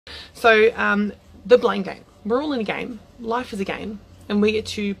So the blame game. We're all in a game. Life is a game, and we get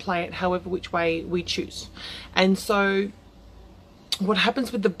to play it however which way we choose. And so what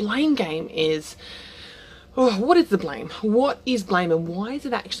happens with the blame game is, what is the blame? What is blame, and why is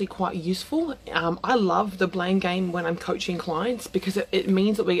it actually quite useful? I love the blame game when I'm coaching clients because it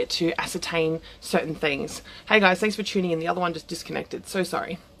means that we get to ascertain certain things. Hey guys, thanks for tuning in. The other one just disconnected. So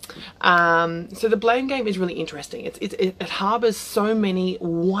sorry. So the blame game is really interesting. It harbors so many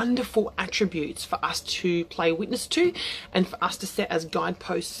wonderful attributes for us to play witness to and for us to set as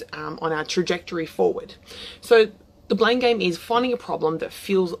guideposts on our trajectory forward. So the blame game is finding a problem that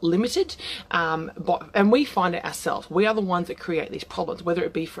feels limited, and we find it ourselves. We are the ones that create these problems, whether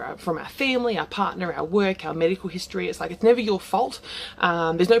it be from our family, our partner, our work, our medical history. It's like, it's never your fault.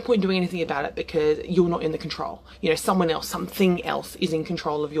 There's no point in doing anything about it because you're not in the control. You know, someone else, something else is in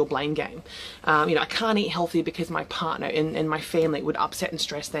control of your blame game. You know, I can't eat healthy because my partner and my family would upset and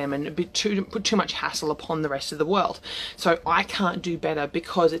stress them and put too much hassle upon the rest of the world. So I can't do better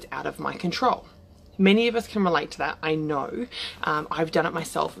because it's out of my control. Many of us can relate to that, I know. I've done it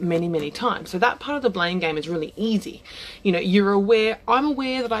myself many, many times. So that part of the blame game is really easy. You know, you're aware, I'm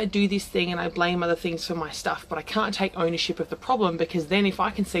aware that I do this thing and I blame other things for my stuff, but I can't take ownership of the problem, because then if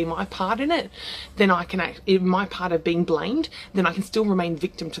I can see my part in it, then I can my part of being blamed, then I can still remain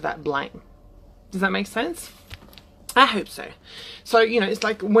victim to that blame. Does that make sense? I hope so. So, you know, it's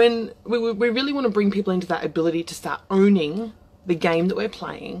like when we really want to bring people into that ability to start owning the game that we're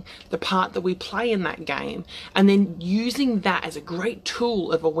playing, the part that we play in that game, and then using that as a great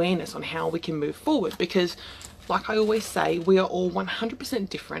tool of awareness on how we can move forward. Because like I always say, we are all 100%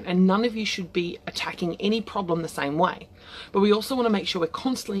 different, and none of you should be attacking any problem the same way. But we also want to make sure we're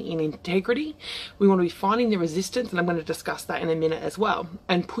constantly in integrity. We want to be finding the resistance, and I'm going to discuss that in a minute as well,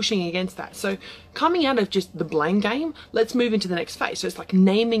 and pushing against that. So coming out of just the blame game, let's move into the next phase. So it's like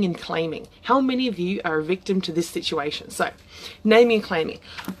naming and claiming. How many of you are a victim to this situation? So naming and claiming.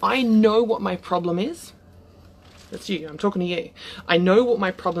 I know what my problem is. That's you. I'm talking to you. I know what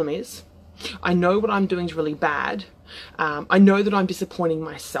my problem is. I know what I'm doing is really bad. I know that I'm disappointing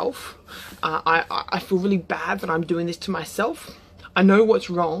myself. I feel really bad that I'm doing this to myself. I know what's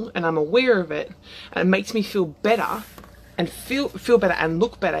wrong and I'm aware of it, and it makes me feel better and feel better and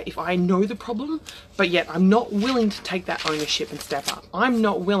look better if I know the problem, but yet I'm not willing to take that ownership and step up. I'm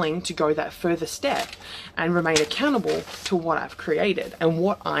not willing to go that further step and remain accountable to what I've created and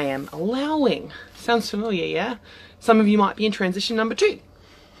what I am allowing. Sounds familiar, yeah? Some of you might be in transition number 2.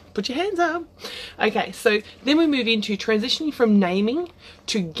 Put your hands up. Okay, so then we move into transitioning from naming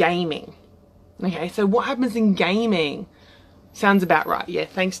to gaming. Okay, so what happens in gaming? Sounds about right. Yeah,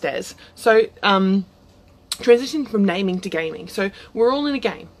 thanks, Des. So, transitioning from naming to gaming. So we're all in a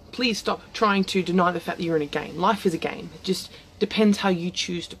game. Please stop trying to deny the fact that you're in a game. Life is a game. It just depends how you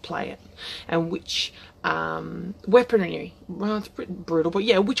choose to play it and which weaponry, well, it's pretty brutal, but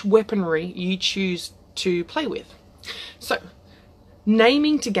yeah, which weaponry you choose to play with. So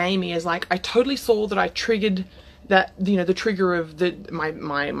naming to gaming is like, I totally saw that I triggered that, you know, the trigger of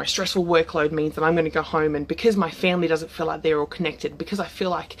my stressful workload means that I'm going to go home, and because my family doesn't feel like they're all connected, because I feel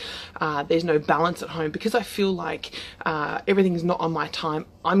like there's no balance at home, because I feel like everything's not on my time,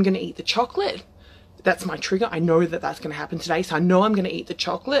 I'm going to eat the chocolate. That's my trigger. I know that that's going to happen today, so I know I'm going to eat the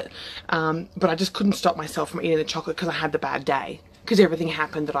chocolate, but I just couldn't stop myself from eating the chocolate because I had the bad day, because everything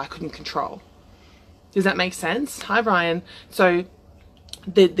happened that I couldn't control. Does that make sense? Hi, Brian. So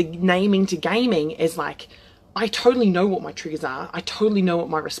the naming to gaming is like, I totally know what my triggers are. I totally know what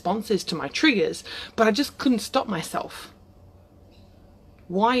my response is to my triggers, but I just couldn't stop myself.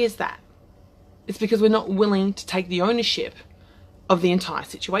 Why is that? It's because we're not willing to take the ownership of the entire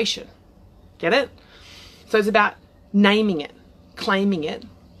situation. Get it? So it's about naming it, claiming it.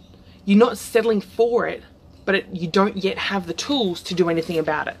 You're not settling for it, but you don't yet have the tools to do anything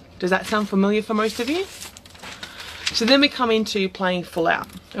about it. Does that sound familiar for most of you? So then we come into playing full out.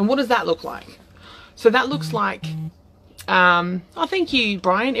 And what does that look like? So that looks like, oh, thank you,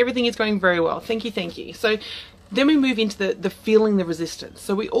 Brian. Everything is going very well. Thank you, thank you. So then we move into the feeling the resistance.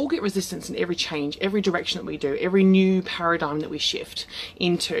 So we all get resistance in every change, every direction that we do, every new paradigm that we shift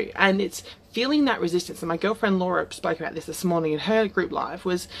into. And it's feeling that resistance. And my girlfriend Laura spoke about this morning in her group live,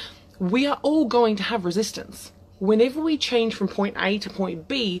 was we are all going to have resistance. Whenever we change from point A to point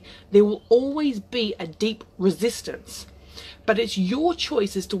B, there will always be a deep resistance. But it's your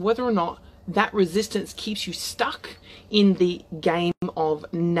choice as to whether or not that resistance keeps you stuck in the game of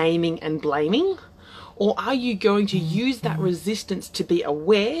naming and blaming, or are you going to use that resistance to be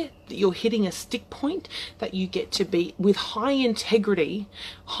aware that you're hitting a stick point, that you get to be with high integrity,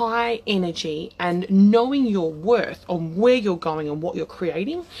 high energy, and knowing your worth on where you're going and what you're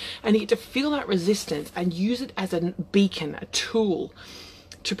creating, and you get to feel that resistance and use it as a beacon, a tool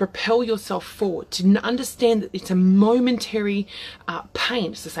to propel yourself forward, to understand that it's a momentary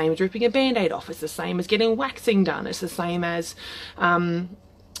pain. It's the same as ripping a band-aid off. It's the same as getting waxing done. It's the same as, oh,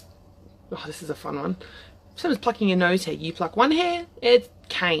 this is a fun one. Same as plucking your nose hair. You pluck one hair, it's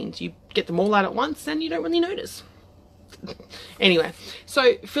canes. You get them all out at once and you don't really notice. Anyway,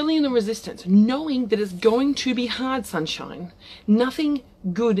 so feeling the resistance, knowing that it's going to be hard, sunshine. Nothing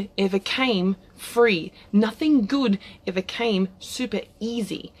good ever came free. Nothing good ever came super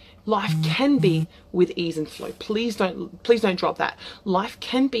easy. Life can be with ease and flow. Please don't drop that. Life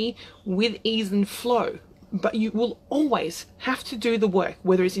can be with ease and flow. But you will always have to do the work,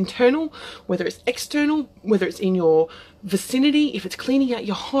 whether it's internal, whether it's external, whether it's in your vicinity, if it's cleaning out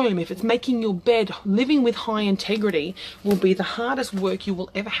your home, if it's making your bed. Living with high integrity will be the hardest work you will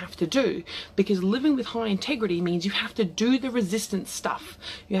ever have to do, because living with high integrity means you have to do the resistance stuff.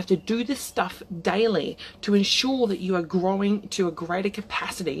 You have to do this stuff daily to ensure that you are growing to a greater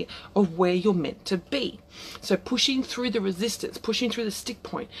capacity of where you're meant to be. So pushing through the resistance, pushing through the stick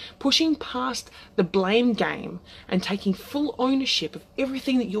point, pushing past the blame game, and taking full ownership of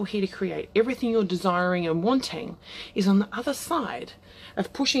everything that you're here to create, everything you're desiring and wanting, is on the other side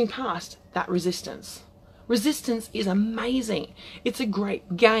of pushing past that resistance. Resistance is amazing. It's a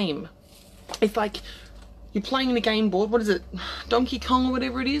great game. It's like you're playing the game board. What is it? Donkey Kong or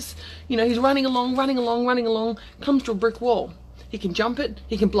whatever it is. You know, he's running along, comes to a brick wall. He can jump it,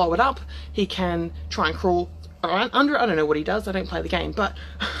 he can blow it up, he can try and crawl under it. I don't know what he does, I don't play the game, but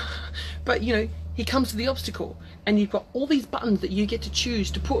you know, he comes to the obstacle and you've got all these buttons that you get to choose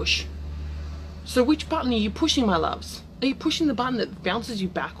to push. So which button are you pushing, my loves? Are you pushing the button that bounces you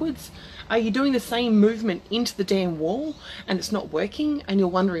backwards? Are you doing the same movement into the damn wall and it's not working and you're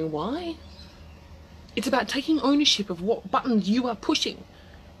wondering why? It's about taking ownership of what buttons you are pushing.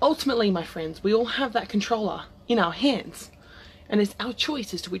 Ultimately, my friends, we all have that controller in our hands. And it's our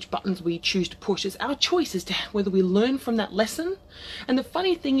choice as to which buttons we choose to push. It's our choice as to whether we learn from that lesson. And the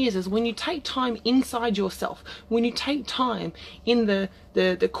funny thing is when you take time inside yourself, when you take time in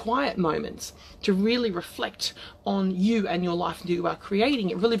the quiet moments to really reflect on you and your life you are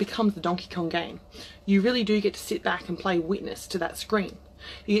creating, it really becomes the Donkey Kong game. You really do get to sit back and play witness to that screen.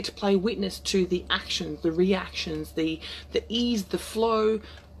 You get to play witness to the actions, the reactions, the ease, the flow,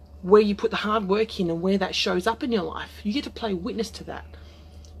 where you put the hard work in and where that shows up in your life. You get to play witness to that.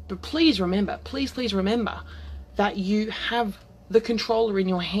 But please remember, please remember that you have the controller in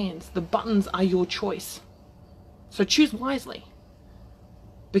your hands. The buttons are your choice. So choose wisely.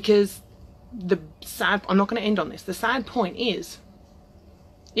 Because I'm not going to end on this. The sad point is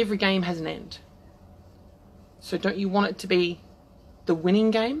every game has an end. So don't you want it to be the winning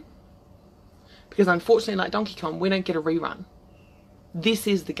game? Because unfortunately, like Donkey Kong, we don't get a rerun. This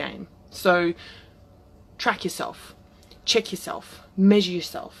is the game. So track yourself, check yourself, measure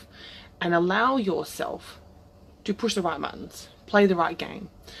yourself, and allow yourself to push the right buttons, play the right game,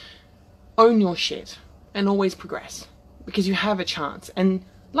 own your shit, and always progress, because you have a chance. And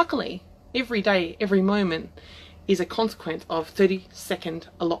luckily, every day, every moment is a consequence of 30-second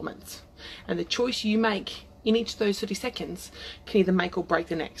allotments. And the choice you make in each of those 30 seconds can either make or break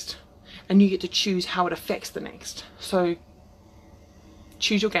the next. And you get to choose how it affects the next. So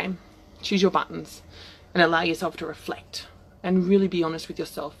choose your game, choose your buttons, and allow yourself to reflect and really be honest with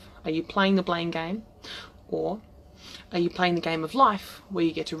yourself. Are you playing the blame game, or are you playing the game of life where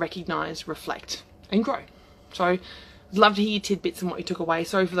you get to recognize, reflect, and grow? So I'd love to hear your tidbits and what you took away.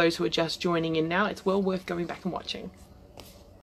 Sorry for those who are just joining in now. It's well worth going back and watching.